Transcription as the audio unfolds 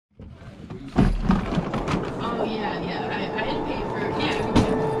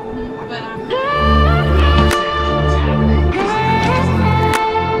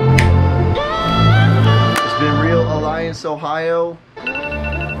Columbus, Ohio.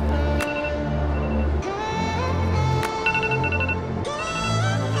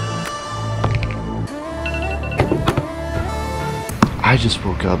 I just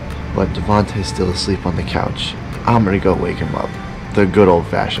woke up, but Devontae's still asleep on the couch. I'm gonna go wake him up, the good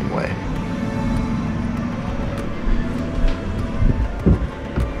old-fashioned way.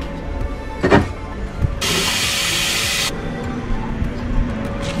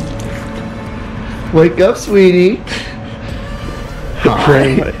 Wake up, sweetie.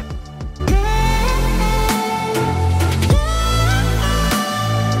 Great.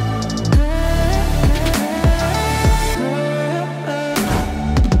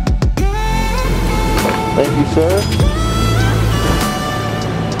 Thank you, sir.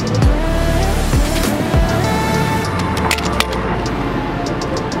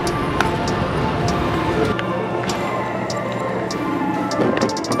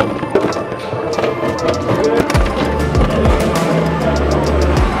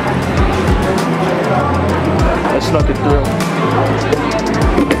 I snuck it through.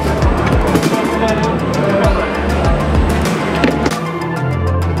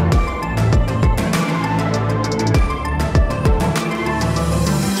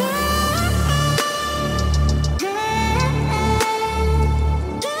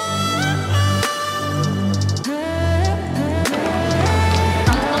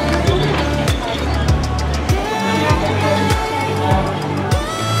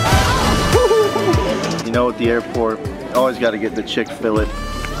 You know, at the airport, always got to get the chick fillet.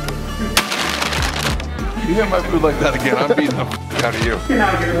 You get my food like that again, I'm beating the f out of you.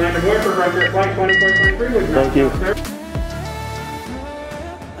 Thank you.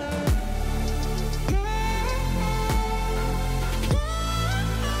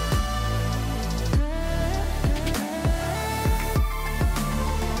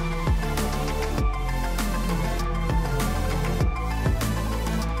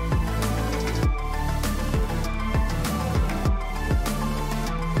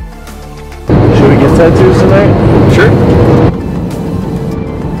 Tattoos tonight? Sure.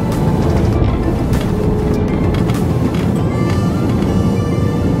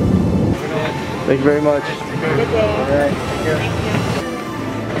 Thank you very much. Good day. All right.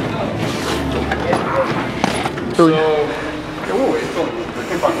 So, yeah, we'll wait till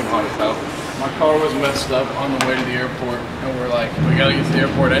it's fucking hot as hell. My car was messed up on the way to the airport, and we're like, we gotta get to the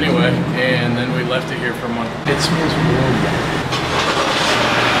airport anyway, and then we left it here for a month. It smells really bad.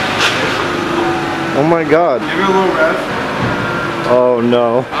 Oh my God. Give it a little rev. Oh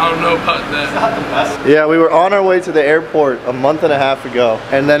no. I don't know about that. It's not the best. Yeah, we were on our way to the airport a month and a half ago,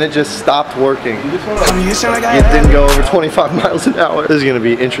 and then it just stopped working. It didn't go over 25 miles an hour. This is gonna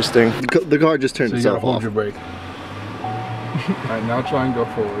be interesting. The car just turned itself off. So you gotta hold your brake. Alright, now try and go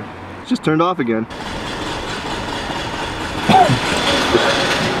forward. It's just turned off again.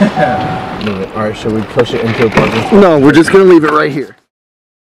 Alright, should we push it into a button? No, we're just gonna leave it right here.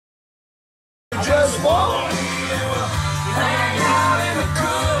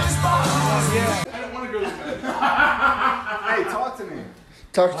 Hey, talk to me.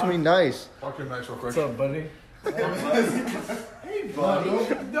 Talk to me nice. Talk to me nice real quick. What's up, buddy? Hey, buddy.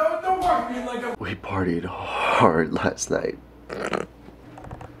 Don't walk me like a... We partied hard last night.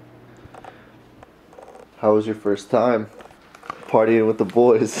 How was your first time partying with the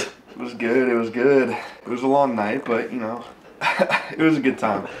boys? It was good, it was good. It was a long night, but, you know, it was a good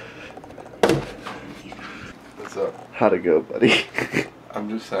time. What's up? How'd it go, buddy? I'm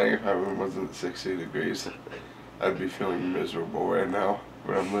just saying, if my room wasn't 60 degrees, I'd be feeling miserable right now.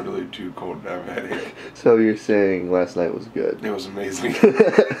 But I'm literally too cold to have a headache. So you're saying last night was good? It was amazing.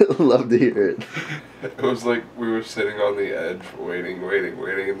 Love to hear it. It was like we were sitting on the edge, waiting,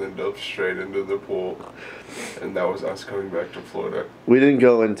 and then dove straight into the pool. And that was us coming back to Florida. We didn't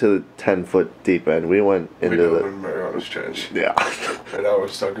go into the 10-foot deep end. We went into the... in Mariana's Trench. Yeah. And I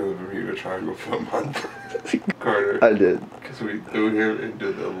was stuck in the Bermuda Triangle for a month. Carter. I did. Because we threw him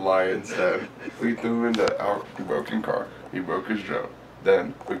into the lion's den. We threw him into our broken car. He broke his drone.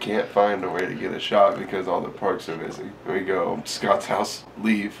 Then we can't find a way to get a shot because all the parks are missing. And we go Scott's house,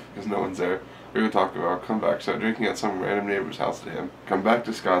 leave because no one's there. We go talk about, come back, start drinking at some random neighbor's house to him. Come back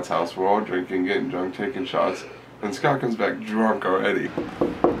to Scott's house, we're all drinking, getting drunk, taking shots. And Scott comes back drunk already.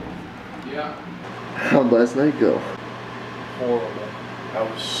 Yeah. How'd last night go? Horrible. I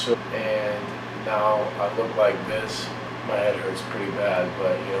was so, and now I look like this. My head hurts pretty bad,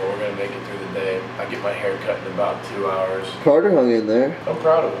 but you know, we're gonna make it through the day. I get my hair cut in about 2 hours. Carter hung in there. I'm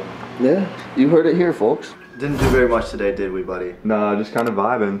proud of him. Yeah, you heard it here, folks. Didn't do very much today, did we, buddy? Nah, just kind of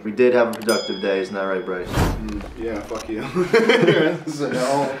vibing. We did have a productive day, isn't that right, Bryce? Yeah, fuck you.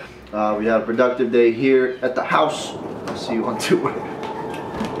 We had a productive day here at the house. See you on tour.